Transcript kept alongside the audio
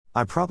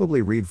I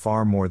probably read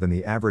far more than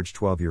the average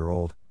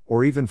 12-year-old,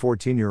 or even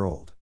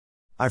 14-year-old.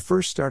 I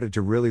first started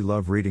to really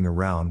love reading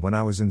around when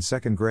I was in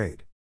second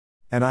grade.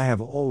 And I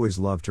have always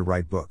loved to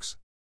write books.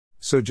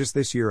 So just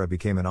this year I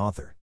became an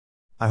author.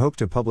 I hope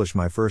to publish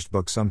my first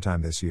book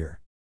sometime this year.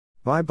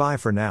 Bye bye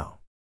for now.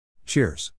 Cheers.